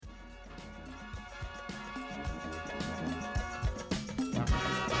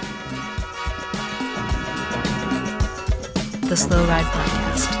the Slow Ride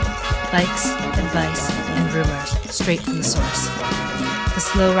Podcast. Bikes, advice, and rumors straight from the source.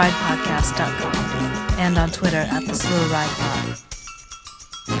 TheSlowRidePodcast.com and on Twitter at TheSlowRidePod.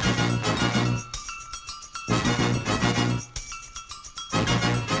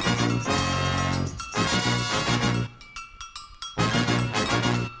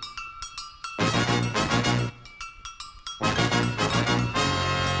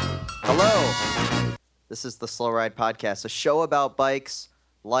 Hello, this is the Slow Ride Podcast, a show about bikes,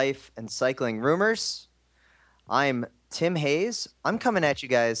 life, and cycling rumors. I'm Tim Hayes. I'm coming at you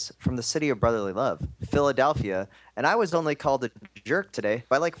guys from the city of brotherly love, Philadelphia, and I was only called a jerk today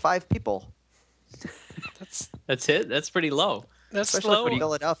by like 5 people. That's it? That's pretty low. That's Especially slow. for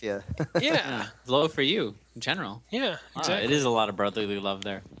Philadelphia. Yeah. Low for you in general. Yeah, exactly. It is a lot of brotherly love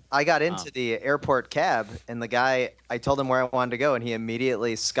there. I got into the airport cab, and the guy, I told him where I wanted to go, and he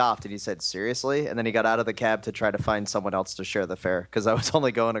immediately scoffed, and he said, seriously? And then he got out of the cab to try to find someone else to share the fare, because I was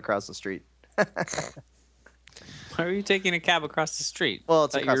only going across the street. Why are you taking a cab across the street? Well,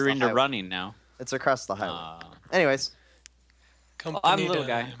 it's I thought across you're the into highway. running now. It's across the highway. Anyways, I'm a little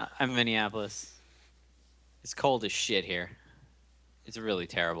guy. I'm in Minneapolis. It's cold as shit here. It's really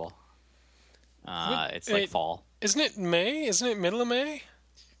terrible. It's like fall. Isn't it May? Isn't it middle of May?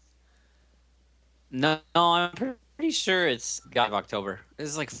 No, I'm pretty sure it's God of October.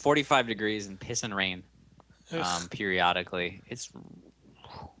 It's like 45 degrees and piss and rain periodically. It's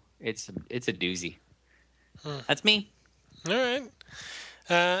a doozy. That's me. All right.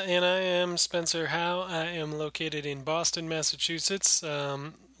 And I am Spencer Howe. I am located in Boston, Massachusetts,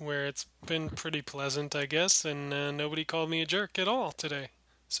 where it's been pretty pleasant, I guess, and nobody called me a jerk at all today.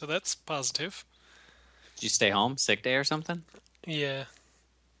 So that's positive. Did you stay home? Sick day or something? Yeah.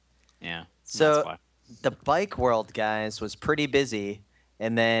 Yeah. So that's why. the bike world, guys, was pretty busy.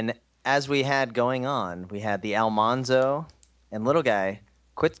 And then as we had going on, we had the Almanzo and little guy.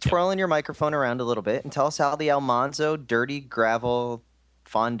 Quit twirling your microphone around a little bit and tell us how the Almanzo dirty gravel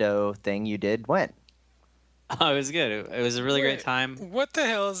fondo thing you did went. Oh, it was good. It was a really great time. What the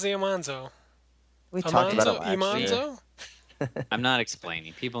hell is the Almanzo? We talked about it last year. Almanzo? I'm not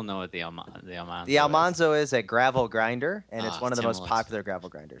explaining. People know what the Almanzo The Almanzo is a gravel grinder, and it's one of the most Timberlands. popular gravel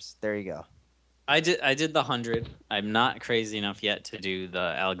grinders. There you go. I did the 100. I'm not crazy enough yet to do the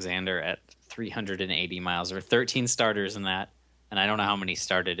Alexander at 380 miles. There were 13 starters in that, and I don't know how many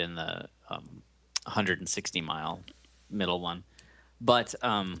started in the 160-mile middle one. But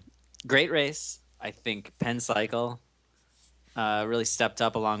great race. I think Penn Cycle really stepped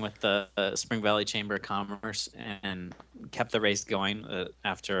up along with the Spring Valley Chamber of Commerce and kept the race going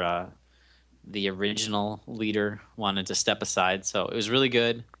after the original leader wanted to step aside. So it was really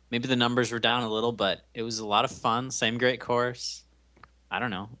good. Maybe the numbers were down a little, but it was a lot of fun. Same great course. I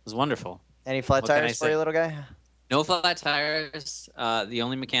don't know. It was wonderful. Any flat What can I tires for say? you, little guy? No flat tires. The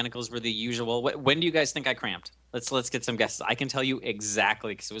only mechanicals were the usual. When do you guys think I cramped? Let's get some guesses. I can tell you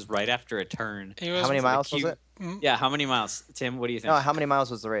exactly because it was right after a turn. How many miles was it? Yeah, how many miles? Tim, what do you think? No, how many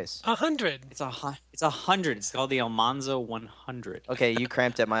miles was the race? 100. It's 100. It's called the Almanzo 100. Okay, you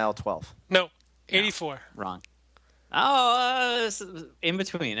cramped at mile 12. No, 84. Wrong. Oh, in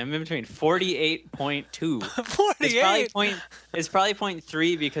between. I'm in between. 48.2. 48? It's probably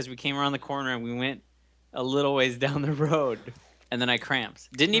 0.3 because we came around the corner and we went a little ways down the road. And then I cramped.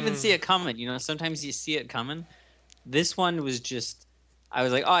 Didn't even see it coming. You know, sometimes you see it coming. This one was just, I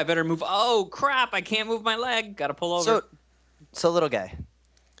was like, oh, I better move. Oh, crap. I can't move my leg. Got to pull over. So little guy,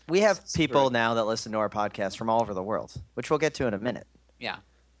 we have people now that listen to our podcast from all over the world, which we'll get to in a minute. Yeah.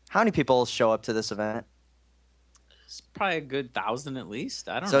 How many people show up to this event? It's probably a good 1,000 at least.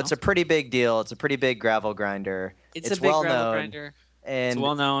 I don't know. So it's a pretty big deal. It's a pretty big gravel grinder. It's a big well gravel known, grinder. and It's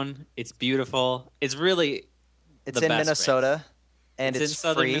well known. It's beautiful. It's really it's the in best Minnesota, race. and in it's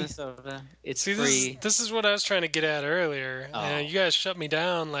southern free. Minnesota. It's See, free. this is what I was trying to get at earlier. Oh. You guys shut me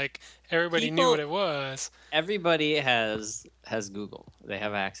down like everybody knew People- what it was. Everybody has Google. They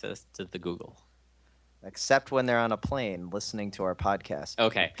have access to the Google. Except when they're on a plane listening to our podcast.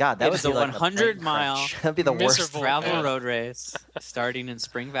 Okay. God, that It's would be a like 100-mile That'd be the worst. miserable- gravel Yeah. road race starting in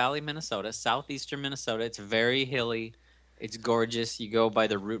Spring Valley, Minnesota, southeastern Minnesota. It's very hilly. It's gorgeous. You go by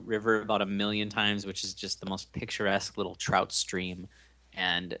the Root River about 1,000,000 times, which is just the most picturesque little trout stream.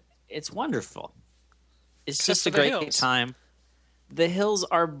 And it's wonderful. It's Except just a for the great hills. time. The hills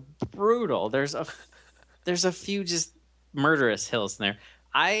are brutal. There's a few just murderous hills in there.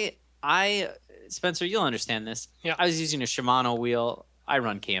 I Spencer, you'll understand this. Yeah. I was using a Shimano wheel. I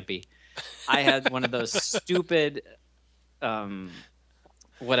run campy. I had one of those stupid,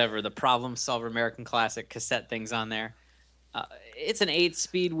 the Problem Solver American Classic cassette things on there. It's an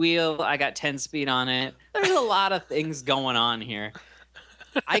 8-speed wheel. I got 10-speed on it. There's a lot of things going on here.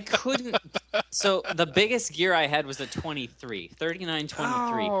 I couldn't. So the biggest gear I had was a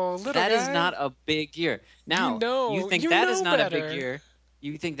 3923. Oh, little That is guy. not a big gear. Now, you think that is not a big gear.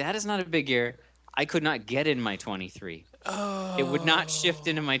 You think that is not a big gear. I could not get in my 23. Oh. It would not shift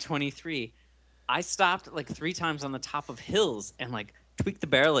into my 23. I stopped like 3 times on the top of hills and like tweak the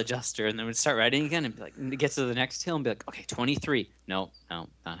barrel adjuster, and then would start riding again and be like, get to the next hill and be like, okay, 23. No,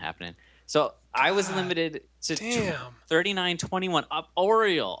 not happening. So I was limited to 3921 up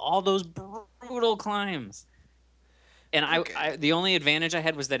Oriole, all those brutal climbs. And I the only advantage I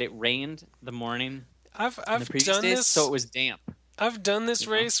had was that it rained the morning I've the previous done days, this. so it was damp. I've done this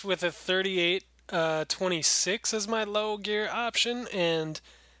race with a 3826 as my low gear option, and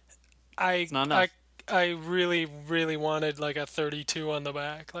It's not enough. I really, really wanted like a 32 on the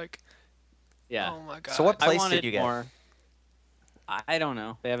back. Like, Yeah. oh my god. So what I place wanted did you get? more. I don't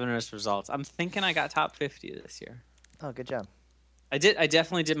know. They haven't released results. I'm thinking I got top 50 this year. Oh, good job. I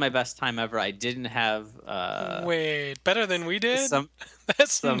definitely did my best time ever. I didn't have Wait, better than we did?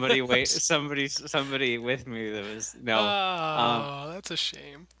 That's somebody nuts. somebody with me that was That's a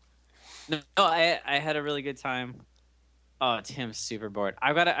shame. no, I had a really good time. Oh, Tim's super bored.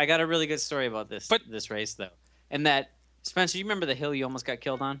 I got a really good story about this race though. And that, Spencer, you remember the hill you almost got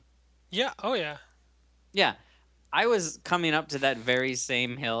killed on? Yeah, oh yeah. Yeah. I was coming up to that very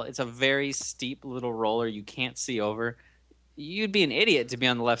same hill. It's a very steep little roller you can't see over. You'd be an idiot to be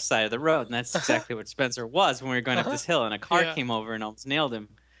on the left side of the road, and that's exactly what Spencer was when we were going up this hill, and a car came over and almost nailed him.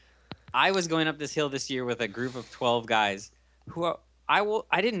 I was going up this hill this year with a group of 12 guys who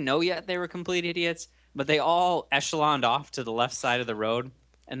I didn't know yet they were complete idiots, but they all echeloned off to the left side of the road,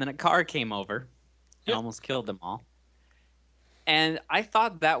 and then a car came over and almost killed them all. And I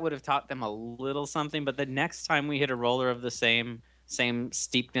thought that would have taught them a little something, but the next time we hit a roller of the same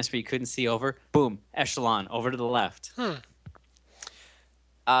steepness where you couldn't see over, boom, echelon over to the left.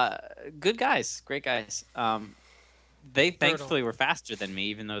 Good guys, great guys. They thankfully were faster than me,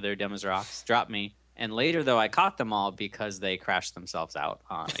 even though they're dumb as rocks. Dropped me, and later though I caught them all because they crashed themselves out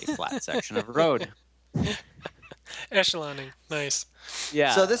on a flat section of road. Echeloning, nice.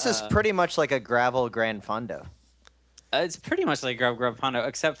 Yeah. So this is pretty much like a gravel Gran Fondo. It's pretty much like Gran Fondo,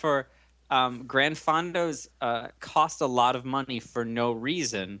 except for Gran Fondos cost a lot of money for no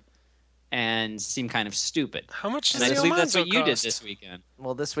reason and seem kind of stupid. How much does and the I believe that's Almanzo what you did cost? this weekend.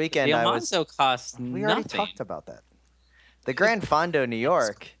 Well, this weekend The Almanzo cost we nothing. already talked about that. The Gran Fondo New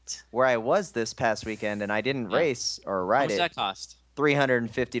York, where I was this past weekend and I didn't race or How ride much it, that cost?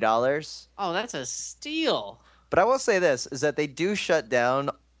 $350. Oh, that's a steal. But I will say this, is that they do shut down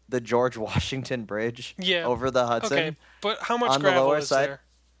the George Washington Bridge over the Hudson. Okay, but how much on the gravel lower is side. there?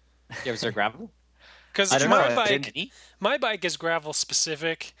 Yeah, was there gravel? Because I don't my know. my bike is gravel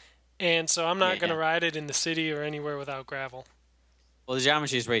specific, and so I'm not going to Yeah. ride it in the city or anywhere without gravel. Well, the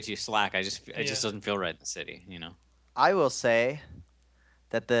geometry is way too slack. It just doesn't feel right in the city, you know. I will say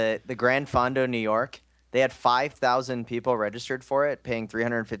that the Gran Fondo New York, they had 5,000 people registered for it, paying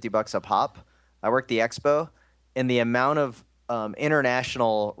 $350 a pop. I worked the expo, and the amount of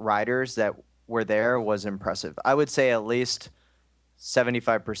international riders that were there was impressive. I would say at least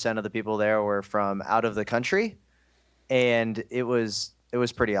 75% of the people there were from out of the country, and it was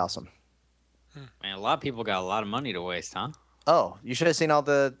pretty awesome. Man, a lot of people got a lot of money to waste, huh? Oh, you should have seen all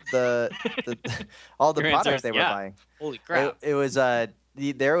the all the Your products answer they is were yeah. buying. Holy crap. It was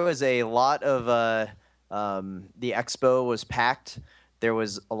there was a lot of the expo was packed. There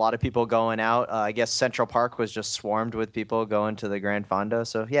was a lot of people going out. I guess Central Park was just swarmed with people going to the Gran Fondo.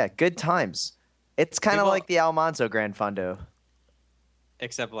 So yeah, good times. It's kind of like the Almanzo Gran Fondo.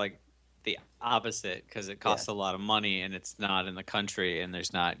 Except like the opposite, because it costs a lot of money and it's not in the country and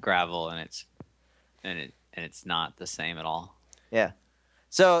there's not gravel and it's not the same at all. Yeah.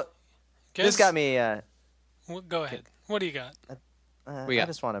 So this Guess- got me. Go ahead. What do you got? I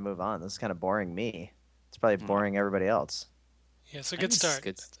just want to move on. This is kind of boring me. It's probably boring everybody else. Yeah, it's a I good think this is start.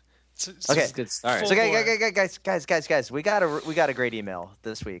 good. It's Okay. It's a good start. Full So bore. guys, we got a great email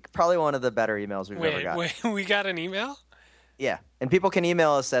this week. Probably one of the better emails we've ever got. Wait, we got an email? Yeah, and people can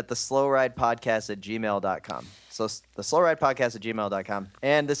email us at theslowridepodcast@gmail.com. So theslowridepodcast@gmail.com.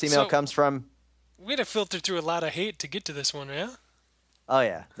 And this email So- comes from. We had to filter through a lot of hate to get to this one, yeah? Oh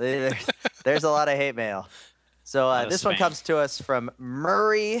yeah, there's a lot of hate mail. So Lot of this one spam. comes to us from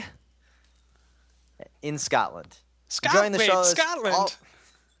Murray in Scotland. Enjoying the Wait, show is Scotland? all-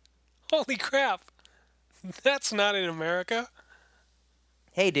 Holy crap. That's not in America.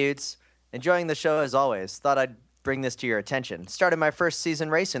 Hey dudes, enjoying the show as always. Thought I'd bring this to your attention. Started my first season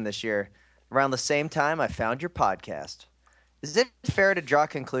racing this year. Around the same time, I found your podcast. Is it fair to draw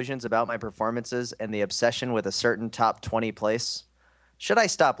conclusions about my performances and the obsession with a certain top 20 place? Should I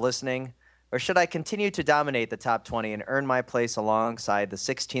stop listening, or should I continue to dominate the top 20 and earn my place alongside the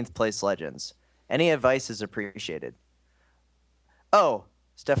 16th place legends? Any advice is appreciated. Oh,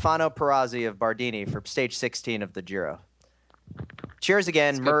 Stefano Perazzi of Bardini for stage 16 of the Giro. Cheers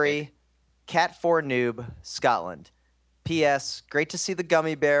again, Murray, Cat 4 Noob, Scotland. P.S. Great to see the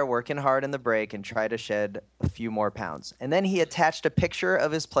gummy bear working hard in the break and try to shed a few more pounds. And then he attached a picture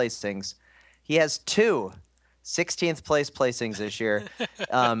of his placings. He has two 16th place placings this year,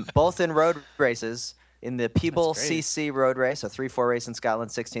 both in road races. In the Peeble CC road race, a 3-4 race in Scotland,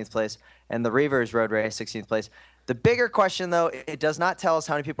 16th place, and the Reavers road race, 16th place. The bigger question, though, it does not tell us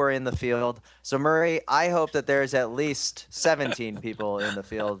how many people are in the field. So, Murray, I hope that there's at least 17 people in the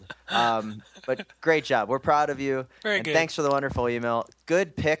field. But great job. We're proud of you. Very good. Thanks for the wonderful email.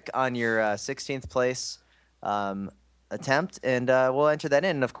 Good pick on your 16th place attempt, and we'll enter that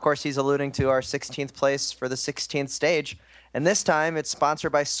in. And, of course, he's alluding to our 16th place for the 16th stage. And this time it's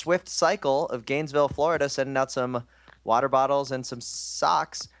sponsored by Swift Cycle of Gainesville, Florida, sending out some water bottles and some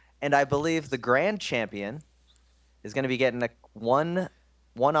socks. And I believe the grand champion is going to be getting a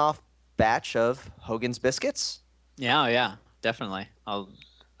one-off batch of Hogans Biscuits. Yeah, definitely.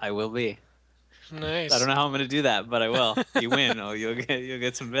 I will be. Nice. I don't know how I'm going to do that, but I will. You win, you'll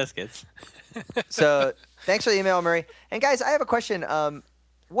get some biscuits. So thanks for the email, Murray. And guys, I have a question.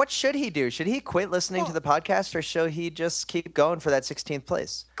 What should he do? Should he quit listening to the podcast, or should he just keep going for that 16th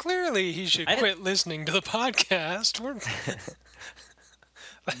place? Clearly, he should quit listening to the podcast.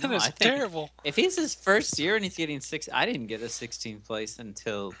 That is terrible. If he's his first year and he's getting I didn't get a 16th place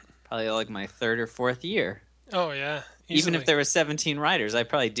until probably like my third or fourth year. Oh, yeah. Easily. Even if there were 17 riders, I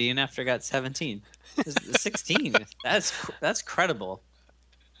probably DNF'd or got 17. 16, that's credible.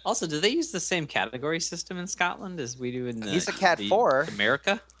 Also, do they use the same category system in Scotland as we do in the He's a Cat 4.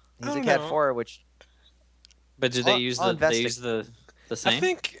 America? He's a Cat 4, which... But do they use the same?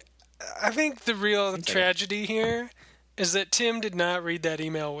 I think the real tragedy here is that Tim did not read that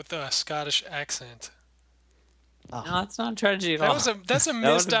email with a Scottish accent. Oh. No, that's not a tragedy at all. That's a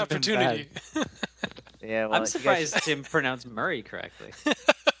missed opportunity. Yeah, well, I'm surprised Tim pronounced Murray correctly.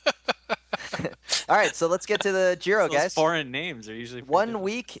 All right, so let's get to the Giro, Those guys. Foreign names are usually one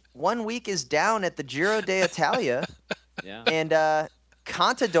week is down at the Giro d'Italia. Yeah. And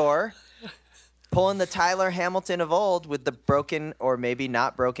Contador pulling the Tyler Hamilton of old with the broken or maybe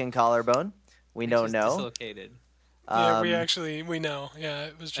not broken collarbone. We don't know. Dislocated. Yeah, we know. Yeah,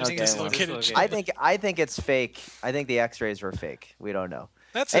 it was just dislocated. I think it's fake. I think the X-rays were fake. We don't know.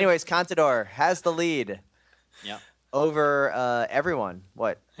 Anyways, Contador has the lead. Yeah. Over everyone.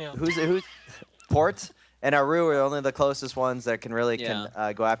 What? Yeah. Who's Port and Aru are only the closest ones that can really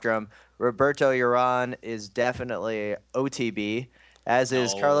go after him. Roberto Uran is definitely OTB, as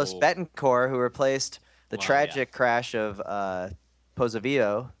is Carlos Betancourt, who replaced the tragic crash of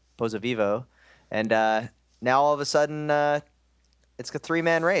Pozzovivo, and now all of a sudden it's a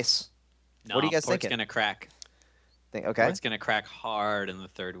 3-man race. No, what do you guys Port's thinking? Gonna crack. Okay. Port's gonna crack hard in the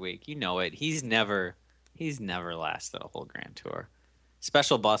third week. You know it. He's never lasted a whole Grand Tour.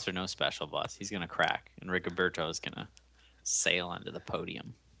 Special bus or no special bus, he's going to crack, and Rigoberto is going to sail onto the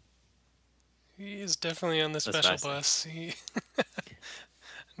podium. He is definitely on the special bus. He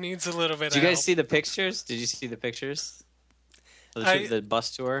needs a little bit of Did you guys help. see the pictures? Did you see the pictures? The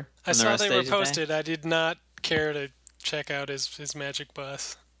bus tour? I saw they were posted. I did not care to check out his magic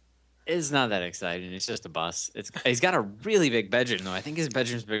bus. It's not that exciting. It's just a bus. He's got a really big bedroom, though. I think his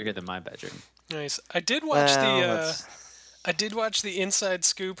bedroom's bigger than my bedroom. Nice. I did watch the inside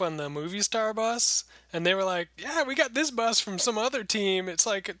scoop on the movie star bus, and they were like, "Yeah, we got this bus from some other team. It's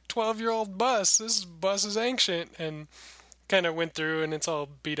like a 12-year-old bus. This bus is ancient," and kind of went through, and it's all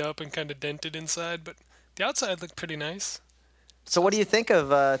beat up and kind of dented inside, but the outside looked pretty nice. So, what do you think of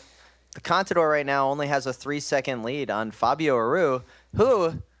the Contador right now? Only has a 3-second lead on Fabio Aru,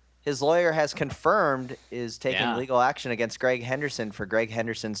 who his lawyer has confirmed is taking legal action against Greg Henderson for Greg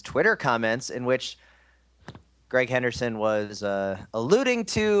Henderson's Twitter comments, in which Greg Henderson was alluding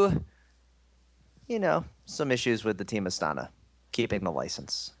to, some issues with the Team Astana keeping the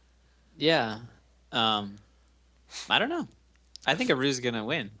license. Yeah. I don't know. I think Aru's going to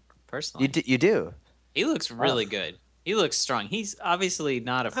win, personally. You do? He looks really good. He looks strong. He's obviously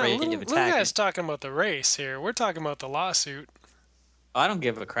not afraid of attacking. Luga's talking about the race here. We're talking about the lawsuit. I don't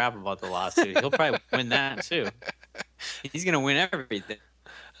give a crap about the lawsuit. He'll probably win that, too. He's going to win everything.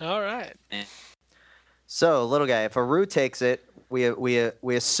 All right. So, little guy, if Aru takes it, we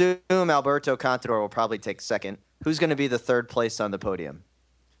assume Alberto Contador will probably take second. Who's going to be the third place on the podium?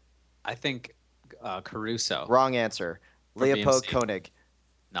 I think Caruso. Wrong answer. Leopold BMC. Koenig.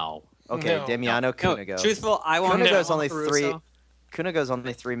 No. Okay, No. Damiano No, Cunego. truthful, I want Cunego's to only Caruso. Cunego's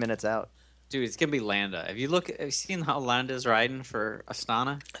only 3 minutes out. Dude, it's gonna be Landa. Have you seen how Landa's riding for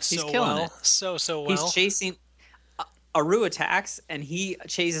Astana? He's So killing well. it. So well. He's chasing. Aru attacks, and he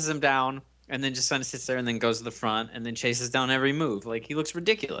chases him down, and then just kind of sits there, and then goes to the front, and then chases down every move. Like, he looks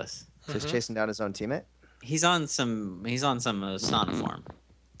ridiculous. So he's chasing down his own teammate. He's on some Astana form.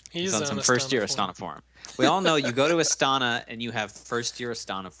 He's on some Astana first year form. Astana form. We all know you go to Astana and you have first year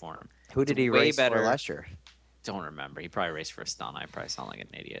Astana form. Who did It's he way race better. for last year? Don't remember. He probably raced for Astana. I probably sound like an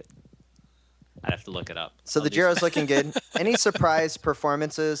idiot. I'd have to look it up. So I'll the do Giro's looking good. Any surprise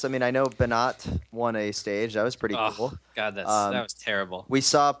performances? I mean, I know Benat won a stage. That was pretty cool. God, that was terrible. We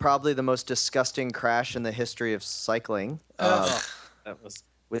saw probably the most disgusting crash in the history of cycling That was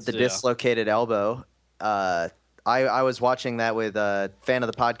with the dislocated elbow. I was watching that with a fan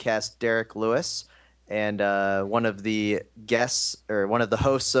of the podcast, Derek Lewis, and one of the guests or one of the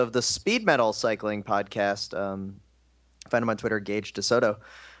hosts of the Speed Metal Cycling podcast. Find him on Twitter, Gage DeSoto.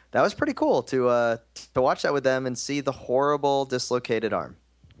 That was pretty cool to watch that with them and see the horrible dislocated arm,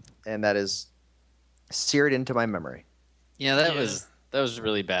 and that is seared into my memory. Yeah, that was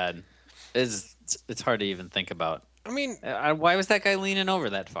really bad. It's hard to even think about. I mean, why was that guy leaning over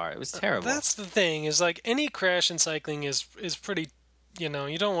that far? It was terrible. That's the thing, is like any crash in cycling is pretty, you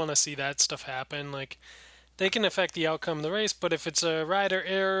don't want to see that stuff happen. Like, they can affect the outcome of the race, but if it's a rider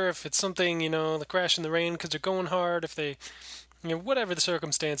error, if it's something, the crash in the rain because they're going hard, if they, whatever the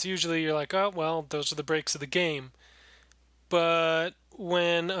circumstance, usually you're like, oh, well, those are the breaks of the game. But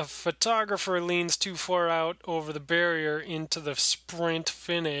when a photographer leans too far out over the barrier into the sprint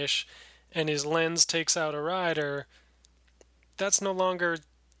finish and his lens takes out a rider, that's no longer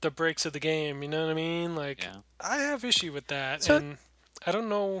the breaks of the game, you know what I mean? Like, Yeah. I have issue with that, So- and I don't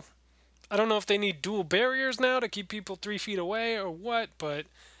know if they need dual barriers now to keep people 3 feet away or what, but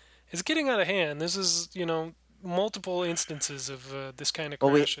it's getting out of hand. This is, multiple instances of this kind of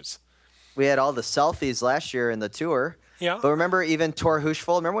Well, crashes. We had all the selfies last year in the tour. Yeah. But remember even Tor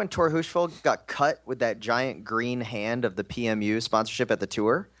Hushvold? Remember when Tor Hushvold got cut with that giant green hand of the PMU sponsorship at the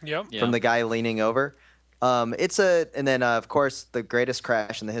tour? Yep. Yeah. From the guy leaning over? And then, of course, the greatest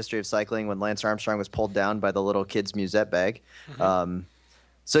crash in the history of cycling when Lance Armstrong was pulled down by the little kid's musette bag.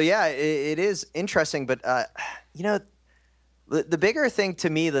 So, yeah, it is interesting. But, the bigger thing to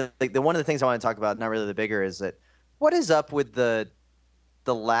me, the one of the things I want to talk about, not really the bigger, is that what is up with the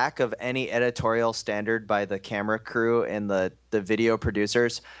lack of any editorial standard by the camera crew and the video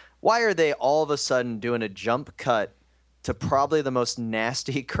producers? Why are they all of a sudden doing a jump cut to probably the most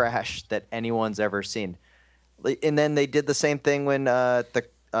nasty crash that anyone's ever seen? And then they did the same thing when the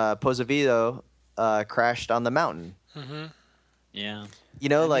Pozzovivo crashed on the mountain. Mm-hmm. Yeah.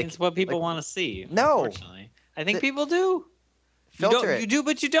 Like it's what people want to see. No. Unfortunately, I think people do. Filter it. You do,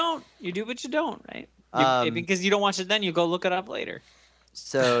 but you don't. You do, but you don't. Right? Because you don't watch it, then you go look it up later.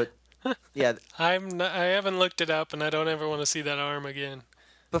 So, yeah. I haven't looked it up, and I don't ever want to see that arm again.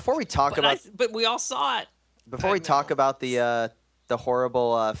 Before we talk But we all saw it. Before we talk about the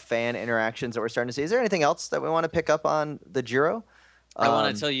horrible fan interactions that we're starting to see, is there anything else that we want to pick up on the Giro? I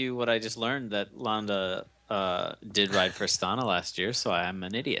want to tell you what I just learned, that Landa did ride for Astana last year, so I'm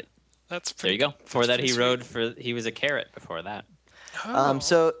an idiot. That's There pretty, you go. Before that, pretty he rode he was a carrot before that.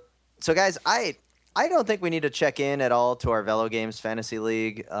 So guys, I don't think we need to check in at all to our Velo Games Fantasy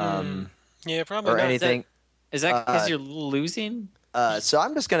League Yeah, probably or not. anything. Is that because you're losing? So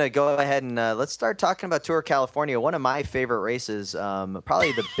I'm just going to go ahead and let's start talking about Tour California, one of my favorite races,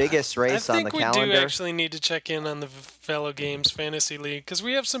 probably the biggest race on the I think we calendar. do actually need to check in on the Velo Games Fantasy League, because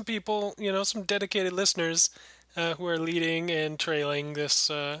we have some people, some dedicated listeners who are leading and trailing this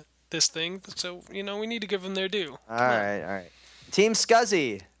thing. So, we need to give them their due. All right. Team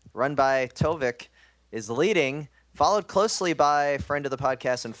Scuzzy, run by Tovik, is leading, followed closely by friend of the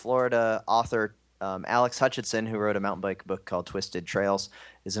podcast and Florida author Alex Hutchinson, who wrote a mountain bike book called Twisted Trails,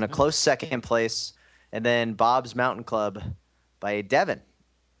 is in a close second place. And then Bob's Mountain Club by Devin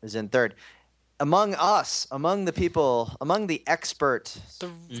is in third. Among us, among the people, among the expert.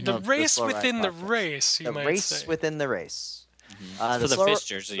 The race within the race, you might say. The race within the race. For the fish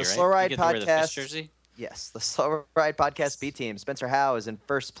jersey, the right? Slow Ride You get to wear the fish podcast. jersey? Yes, the Slow Ride Podcast B team. Spencer Howe is in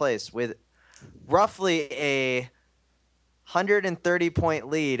first place with roughly a 130-point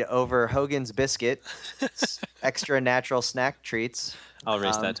lead over Hogans Biscuits, extra natural snack treats. I'll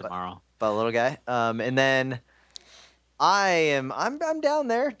race that tomorrow. By a little guy. And then I'm down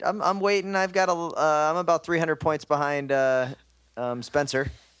there. I'm waiting. I'm about 300 points behind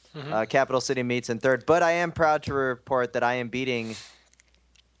Spencer. Capital City Meets in third, but I am proud to report that I am beating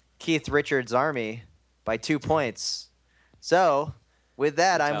Keith Richards' army by 2 points. So, with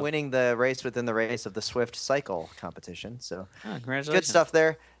that, Good I'm job. winning the race within the race of the Swift Cycle competition. So, Congratulations. good stuff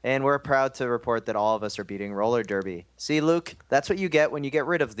there. And we're proud to report that all of us are beating roller derby. See, Luke, that's what you get when you get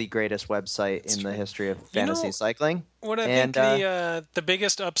rid of the greatest website in the history of fantasy cycling. What I think the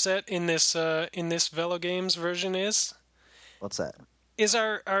biggest upset in this Velo Games version What's that? is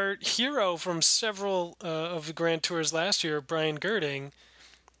our hero from several of the Grand Tours last year, Brian Girding,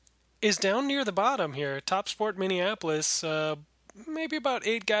 is down near the bottom here. Top Sport Minneapolis, maybe about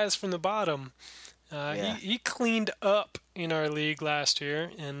 8 guys from the bottom. He cleaned up in our league last year,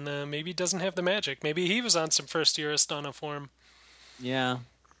 and maybe doesn't have the magic. Maybe he was on some first-year Astana form. Yeah,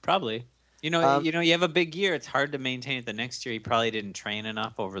 probably. You have a big year. It's hard to maintain it the next year. He probably didn't train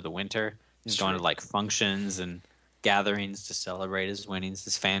enough over the winter. He's going to like functions and gatherings to celebrate his winnings.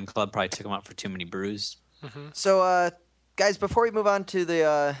 His fan club probably took him out for too many brews. Mm-hmm. So, guys, before we move on to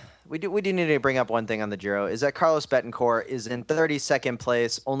the, we do need to bring up one thing on the Giro, is that Carlos Betancourt is in 32nd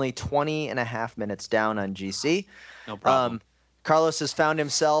place, only 20 and a half minutes down on GC. No problem. Carlos has found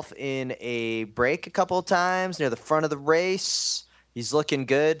himself in a break a couple of times near the front of the race. He's looking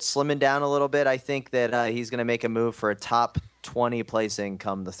good, slimming down a little bit. I think that he's going to make a move for a top 20 placing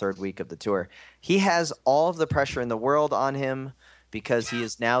come the third week of the Tour. He has all of the pressure in the world on him because he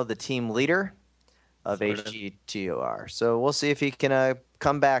is now the team leader of HGTOR. So we'll see if he can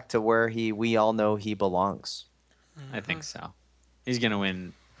come back to where we all know he belongs. I think so. He's going to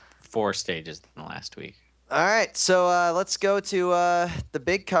win 4 stages in the last week. All right, so let's go to the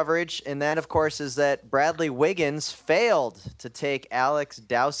big coverage, and that, of course, is that Bradley Wiggins failed to take Alex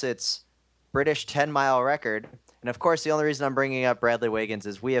Dowsett's British 10-mile record. And, of course, the only reason I'm bringing up Bradley Wiggins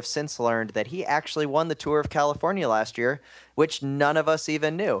is we have since learned that he actually won the Tour of California last year, which none of us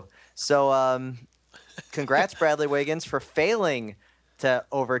even knew. So congrats, Bradley Wiggins, for failing to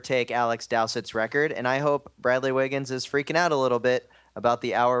overtake Alex Dowsett's record, and I hope Bradley Wiggins is freaking out a little bit about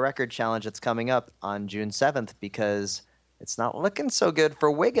the hour record challenge that's coming up on June 7th because it's not looking so good for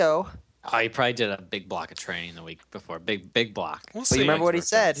Wiggo. Oh, he probably did a big block of training the week before. Big block. We'll But see. you remember what he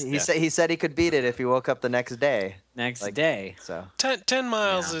said? He said he could beat it if he woke up the next day. Next day. So 10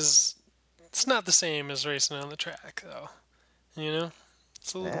 miles is it's not the same as racing on the track, though. You know,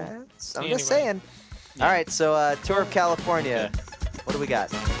 it's a little. I'm Anyway. just saying. All right, so Tour of California. What do we got?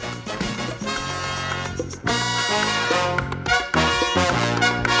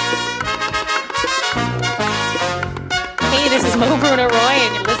 Hey, this is Mo Bruno Roy,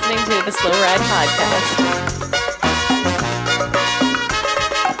 and you're listening to the Slow Ride Podcast.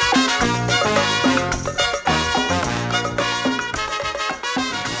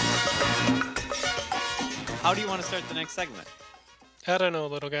 How do you want to start the next segment? I don't know,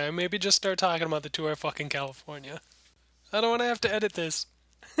 little guy. Maybe just start talking about the Tour of fucking California. I don't want to have to edit this.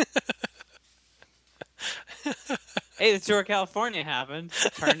 Hey, the Tour of California happened.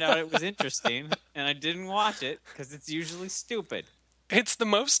 Turned out it was interesting, and I didn't watch it because it's usually stupid. It's the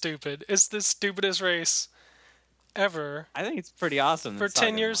most stupid. It's the stupidest race ever I think it's pretty awesome. for that 10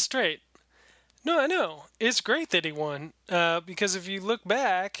 Sagan years won. straight. No, I know. It's great that he won because if you look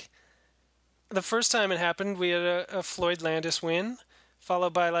back, the first time it happened, we had a Floyd Landis win,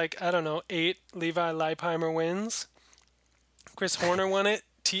 followed by, 8 Levi Leipheimer wins. Chris Horner won it.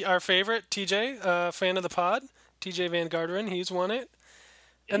 Our favorite, TJ, fan of the pod, TJ Van Garderen, he's won it.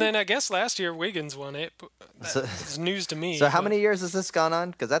 And then I guess last year Wiggins won it. That's news to me. So how many years has this gone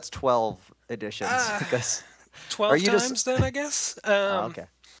on? Because that's 12 editions. 12 Are you times just- then, I guess. Okay.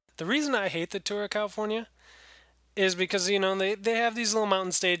 The reason I hate the Tour of California is because, they have these little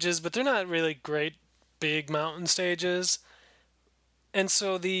mountain stages, but they're not really great big mountain stages. And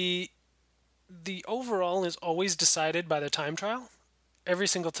so the overall is always decided by the time trial every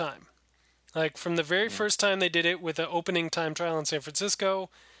single time. Like from the very first time they did it with the opening time trial in San Francisco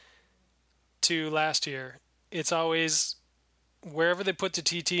to last year, it's always wherever they put the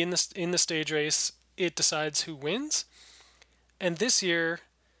TT in the stage race, it decides who wins. And this year,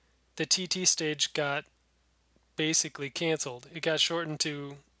 the TT stage got basically canceled. It got shortened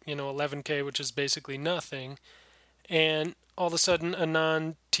to 11K, which is basically nothing. And all of a sudden, a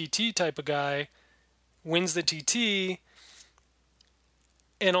non-TT type of guy wins the TT,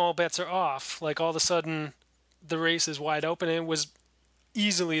 and all bets are off. Like, all of a sudden, the race is wide open. It was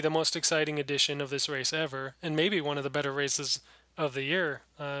easily the most exciting edition of this race ever, and maybe one of the better races of the year,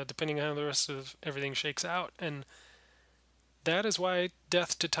 depending on how the rest of everything shakes out. And that is why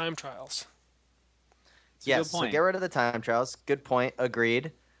death to time trials. Yes, so get rid of the time trials. Good point.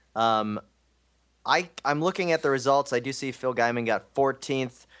 Agreed. I'm looking at the results. I do see Phil Guyman got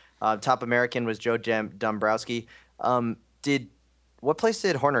 14th. Top American was Joe Dombrowski. What place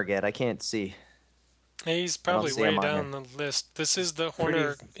did Horner get? I can't see. He's I don't probably see way him on down here. the list. This is the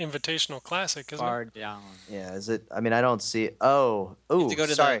Horner Invitational Classic, isn't Far it? down. Yeah, is it? I mean, I don't see. Oh, You have ooh, to go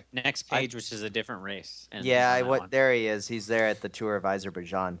to sorry. the next page, which is a different race. And he's Yeah, on that one. there he is. He's there at the Tour of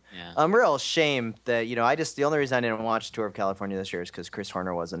Azerbaijan. Yeah. Real shame that the only reason I didn't watch Tour of California this year is because Chris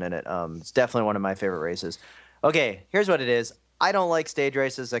Horner wasn't in it. It's definitely one of my favorite races. Okay, here's what it is. I don't like stage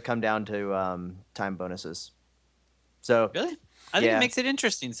races that come down to time bonuses. So Really? I think Yeah. it makes it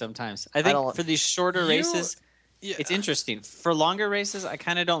interesting sometimes. I don't- think for these shorter races, Yeah. it's interesting. For longer races, I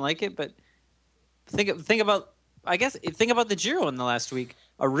kind of don't like it. But think about the Giro in the last week.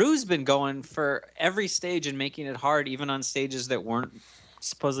 Aru's been going for every stage and making it hard, even on stages that weren't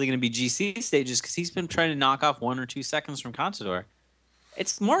supposedly going to be GC stages, because he's been trying to knock off 1 or 2 seconds from Contador.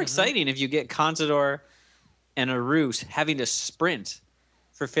 It's more exciting if you get Contador and Aru having to sprint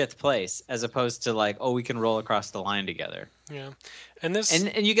for 5th place, as opposed to we can roll across the line together. Yeah, and this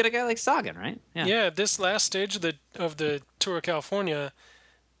And you get a guy like Sagan, right? yeah, this last stage of the Tour of California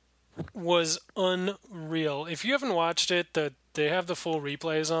was unreal. If you haven't watched it, they have the full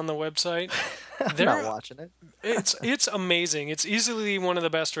replays on the website. I'm not watching it. It's amazing. It's easily one of the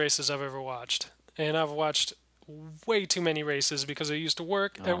best races I've ever watched, and I've watched way too many races because I used to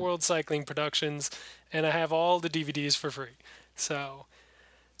work at World Cycling Productions, and I have all the DVDs for free. So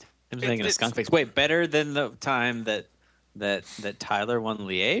I'm thinking of skunk face. Wait, better than the time that Tyler won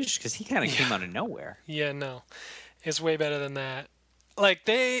Liège, because he kind of came out of nowhere. yeah, no, it's way better than that.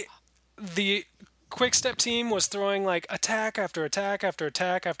 The Quick Step team was throwing attack after attack after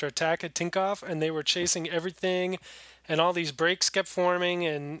attack after attack at Tinkoff, and they were chasing everything, and all these breaks kept forming,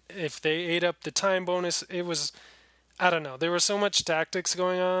 and if they ate up the time bonus, it was, I don't know, there was so much tactics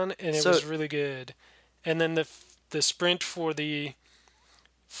going on, and it was really good. And then the sprint for the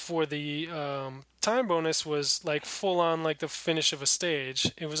time bonus was full on the finish of a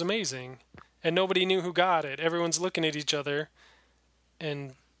stage. It was amazing, and nobody knew who got it. Everyone's looking at each other,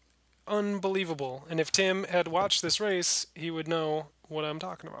 and unbelievable. And if Tim had watched this race, he would know what I'm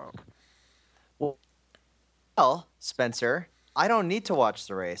talking about. Well, Spencer, I don't need to watch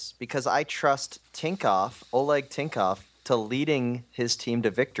the race because I trust Oleg Tinkoff, to leading his team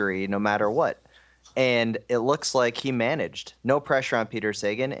to victory no matter what. And it looks like he managed. No pressure on Peter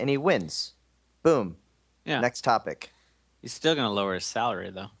Sagan, and he wins. Boom. Yeah. Next topic. He's still going to lower his salary,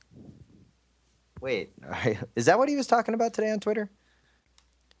 though. Wait, is that what he was talking about today on Twitter?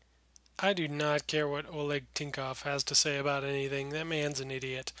 I do not care what Oleg Tinkoff has to say about anything. That man's an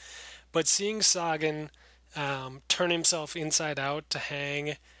idiot. But seeing Sagan turn himself inside out to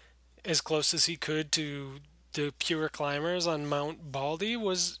hang as close as he could to the pure climbers on Mount Baldy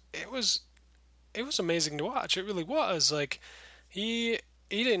was amazing to watch. It really was. He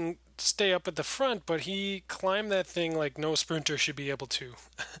didn't stay up at the front, but he climbed that thing like no sprinter should be able to.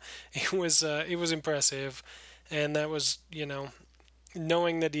 It was impressive, and that was,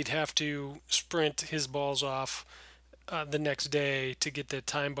 knowing that he'd have to sprint his balls off the next day to get the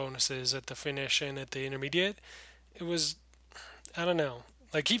time bonuses at the finish and at the intermediate. It was, I don't know.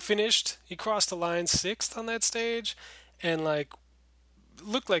 He crossed the line 6th on that stage, and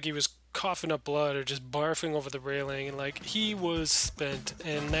looked like he was coughing up blood or just barfing over the railing, and he was spent,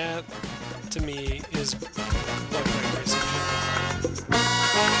 and that to me is what great racing.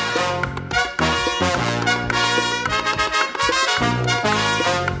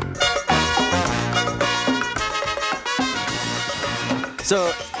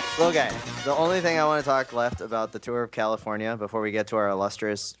 So, okay, the only thing I want to talk left about the Tour of California before we get to our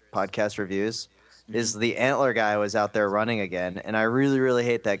illustrious podcast reviews is the Antler guy was out there running again, and I really, really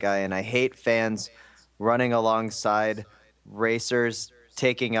hate that guy, and I hate fans running alongside racers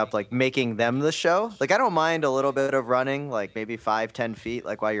taking up, making them the show. I don't mind a little bit of running, maybe 5-10 feet,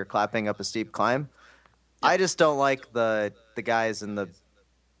 while you're clapping up a steep climb. I just don't like the guys in the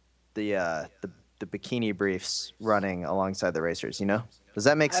bikini briefs running alongside the racers, Does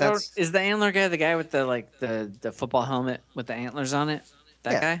that make sense? Is the Antler guy the guy with the football helmet with the antlers on it?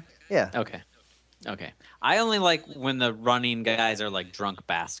 That guy? Yeah. Okay. I only like when the running guys are drunk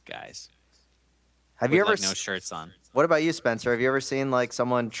Basque guys. Have you ever no shirts on? What about you, Spencer? Have you ever seen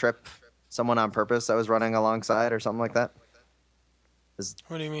someone trip someone on purpose that was running alongside or something like that?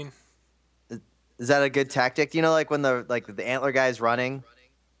 What do you mean? Is that a good tactic? When the Antler guy's running,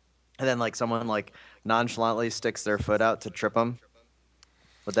 and then someone nonchalantly sticks their foot out to trip them?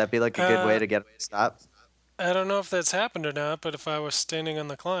 Would that be a good way to get them to stop? I don't know if that's happened or not, but if I was standing on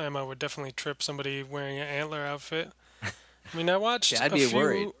the climb, I would definitely trip somebody wearing an antler outfit. I mean, I watched I'd be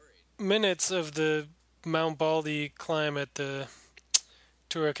worried. minutes of the Mount Baldy climb at the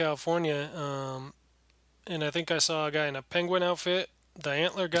Tour of California, and I think I saw a guy in a penguin outfit, the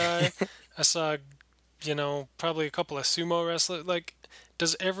antler guy. I saw probably a couple of sumo wrestlers. Like,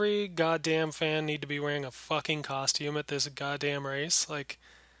 does every goddamn fan need to be wearing a fucking costume at this goddamn race? Like,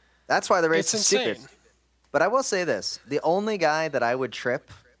 That's why the race it's is stupid. insane. But I will say this: the only guy that I would trip,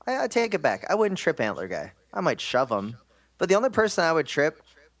 I take it back. I wouldn't trip Antler guy. I might shove him, but the only person I would trip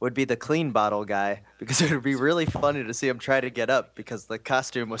would be the clean bottle guy because it would be really funny to see him try to get up because the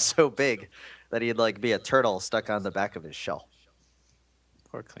costume was so big that he'd like be a turtle stuck on the back of his shell.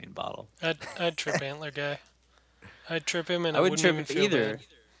 Poor clean bottle. I'd trip Antler guy. I'd trip him and I I wouldn't wouldn't trip even feel either. bad.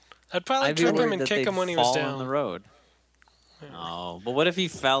 I'd probably I'd be trip him worried and that kick they'd him when he was fall down. on the road. Oh, but what if he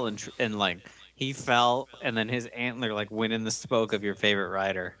fell and like he fell and then his antler like went in the spoke of your favorite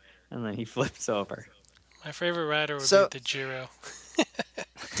rider and then he flips over? My favorite rider would So- be the Giro.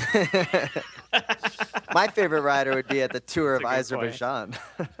 My favorite rider would be at the Tour of That's a good point. Azerbaijan.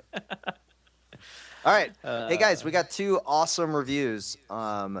 All right. Hey, guys, we got 2 awesome reviews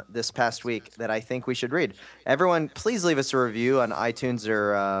this past week that I think we should read. Everyone, please leave us a review on iTunes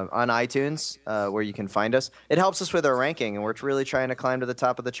or where you can find us. It helps us with our ranking, and we're really trying to climb to the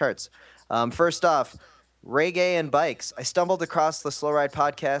top of the charts. First off, Reggae and Bikes. I stumbled across the Slow Ride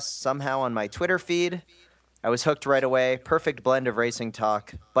podcast somehow on my Twitter feed. I was hooked right away. Perfect blend of racing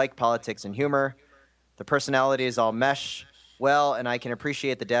talk, bike politics, and humor. The personalities all mesh well, and I can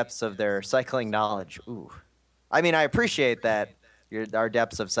appreciate the depths of their cycling knowledge. Ooh. I mean, I appreciate that, our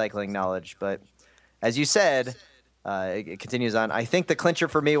depths of cycling knowledge, but as you said, it continues on. I think the clincher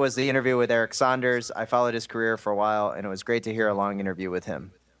for me was the interview with Eric Saunders. I followed his career for a while, and it was great to hear a long interview with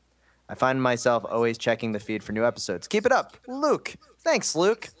him. I find myself always checking the feed for new episodes. Keep it up. Luke. Thanks,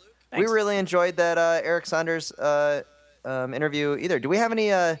 Luke. Thanks. We really enjoyed that Eric Saunders interview either. Do we have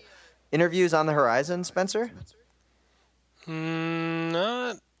any interviews on the horizon, Spencer?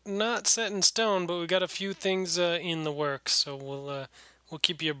 Not set in stone, but we got a few things in the works, so we'll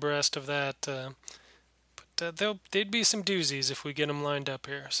keep you abreast of that. But they'd be some doozies if we get them lined up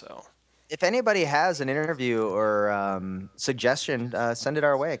here. So If anybody has an interview or suggestion, send it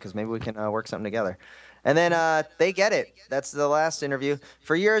our way because maybe we can work something together. And then They Get It. That's the last interview.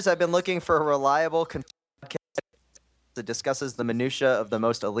 For years, I've been looking for a reliable podcast that discusses the minutia of the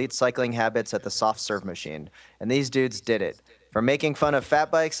most elite cycling habits at the soft serve machine. And these dudes did it. From making fun of fat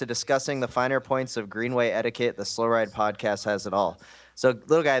bikes to discussing the finer points of greenway etiquette, the Slow Ride podcast has it all. So,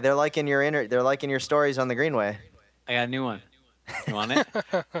 little guy, they're liking your stories on the greenway. I got a new one. You want it?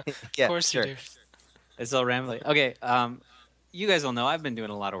 Yeah, of course sure. you do. It's all rambling. Okay, you guys will know I've been doing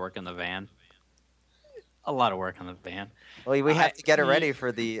a lot of work in the van. A lot of work on the van. Well, we have to get it ready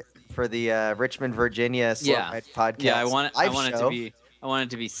for the Richmond, Virginia Slow Ride podcast. Yeah, I want show. it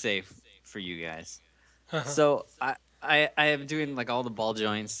to be safe for you guys. So I am doing like all the ball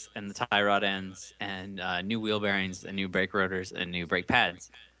joints and the tie rod ends and new wheel bearings and new brake rotors and new brake pads.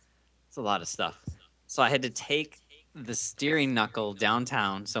 It's a lot of stuff. So I had to take the steering knuckle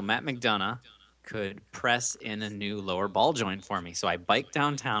downtown so Matt McDonough could press in a new lower ball joint for me. So I biked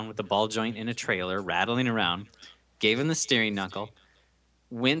downtown with the ball joint in a trailer, rattling around, gave him the steering knuckle,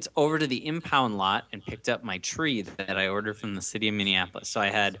 went over to the impound lot and picked up my tree that I ordered from the city of Minneapolis. So I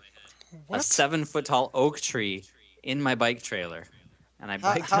had a 7-foot tall oak tree in my bike trailer, and I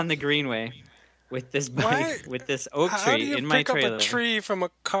biked on the greenway with this bike, with this oak tree in my trailer. How do you pick up a tree from a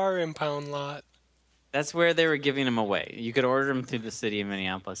car impound lot? That's where they were giving them away. You could order them through the city of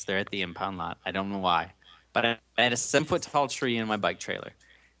Minneapolis. They're at the impound lot. I don't know why. But I had a 7-foot tall tree in my bike trailer.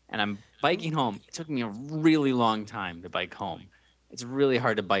 And I'm biking home. It took me a really long time to bike home. It's really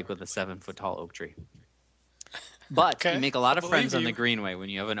hard to bike with a 7-foot tall oak tree. But you make a lot of friends on the greenway when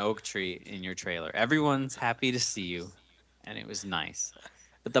you have an oak tree in your trailer. Everyone's happy to see you. And it was nice.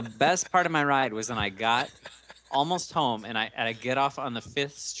 But the best part of my ride was when I got almost home and I get off on the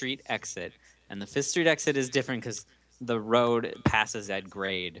 5th Street exit. And the 5th Street exit is different because the road passes at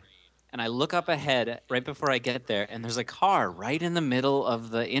grade. And I look up ahead right before I get there, and there's a car right in the middle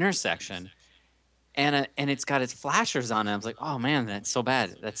of the intersection. And it's got its flashers on it. I was like, oh, man, that's so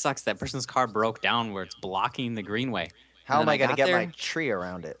bad. That sucks. That person's car broke down where it's blocking the greenway. How am I going to get my tree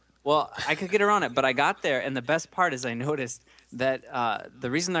around it? Well, I could get around it, but I got there, and the best part is I noticed that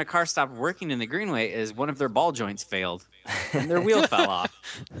the reason their car stopped working in the greenway is one of their ball joints failed, and their wheel fell off.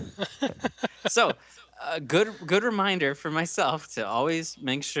 So, a good reminder for myself to always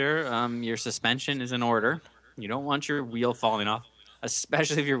make sure your suspension is in order. You don't want your wheel falling off,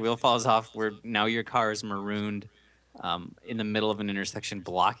 especially if your wheel falls off where now your car is marooned in the middle of an intersection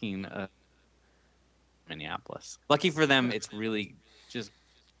blocking Minneapolis. Lucky for them, it's really just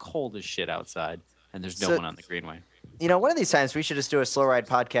cold as shit outside, and there's no one on the greenway. one of these times we should just do a Slow Ride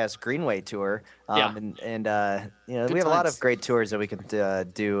Podcast Greenway tour. Yeah. And Good we have a lot times. of great tours that we can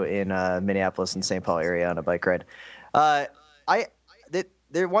do in Minneapolis and St. Paul area on a bike ride.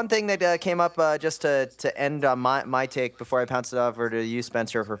 There one thing that came up just to end on my take before I bounce it over to you,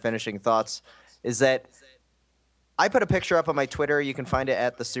 Spencer, for finishing thoughts, is that I put a picture up on my Twitter. You can find it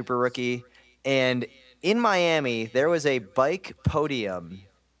at the Super Rookie. And in Miami, there was a bike podium,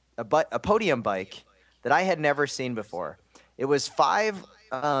 a podium bike that I had never seen before. It was 5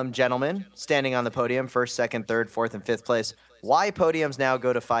 gentlemen standing on the podium, first, second, third, fourth, and fifth place. Why podiums now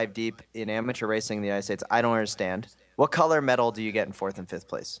go to 5 deep in amateur racing in the United States, I don't understand. What color medal do you get in 4th and 5th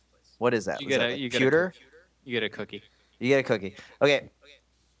place? What is that? You Was get that a like you get pewter? you get a cookie. You get a cookie. Okay.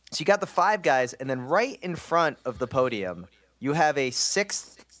 So you got the 5 guys, and then right in front of the podium, you have a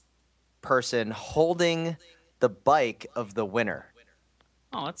 6th person holding the bike of the winner.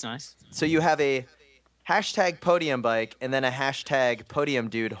 Oh, that's nice. So you have a hashtag podium bike and then a hashtag podium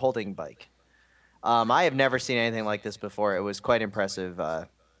dude holding bike. I have never seen anything like this before. It was quite impressive.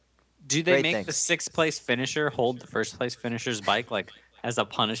 Do they Great make things. the 6th place finisher hold the 1st place finisher's bike, like as a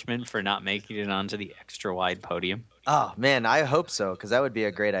punishment for not making it onto the extra wide podium? Oh, man, I hope so, because that would be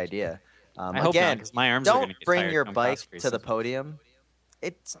a great idea. I hope not, Again, 'cause my arms are don't gonna get bring tired your come bike cross to the races. podium.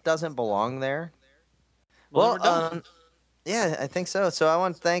 It doesn't belong there. Well, then we're done. Yeah, I think so. So I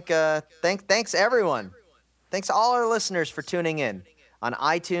want to thanks everyone. Thanks all our listeners for tuning in on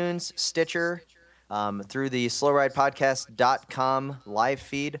iTunes, Stitcher, through the slowridepodcast.com live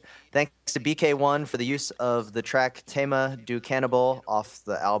feed. Thanks to BK1 for the use of the track Tema Du Cannibal off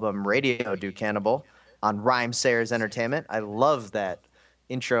the album Radio Du Cannibal on Rhyme Sayers Entertainment. I love that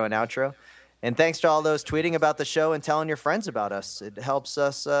intro and outro. And thanks to all those tweeting about the show and telling your friends about us. It helps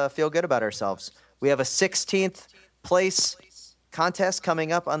us feel good about ourselves. We have a 16th place contest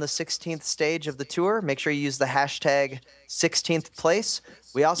coming up on the 16th stage of the tour. Make sure you use the hashtag 16th place.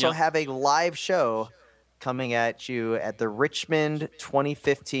 We also have a live show coming at you at the Richmond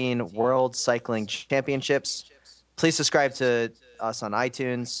 2015 World Cycling Championships. Please subscribe to us on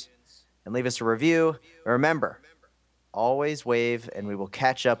iTunes and leave us a review. And remember, always wave, and we will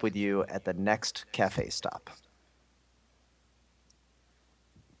catch up with you at the next cafe stop.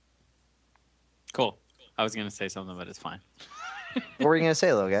 Cool. I was going to say something, but it's fine. What were you going to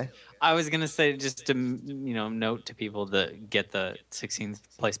say, little guy? I was going to say just to note to people to get the 16th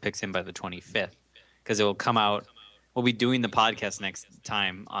place picks in by the 25th, because it will come out. We'll be doing the podcast next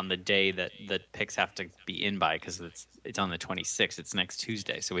time on the day that the picks have to be in by, because it's on the 26th. It's next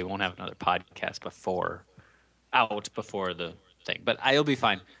Tuesday, so we won't have another podcast before the thing. But I'll be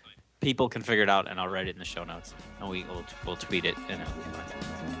fine. People can figure it out, and I'll write it in the show notes, and we'll tweet it, and it'll be fine.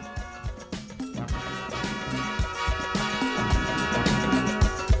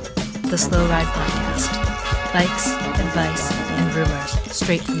 The Slow Ride Podcast. Bikes, advice, and rumors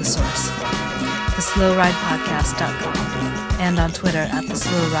straight from the source. TheSlowRidePodcast.com and on Twitter at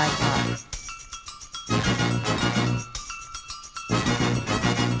TheSlowRidePod.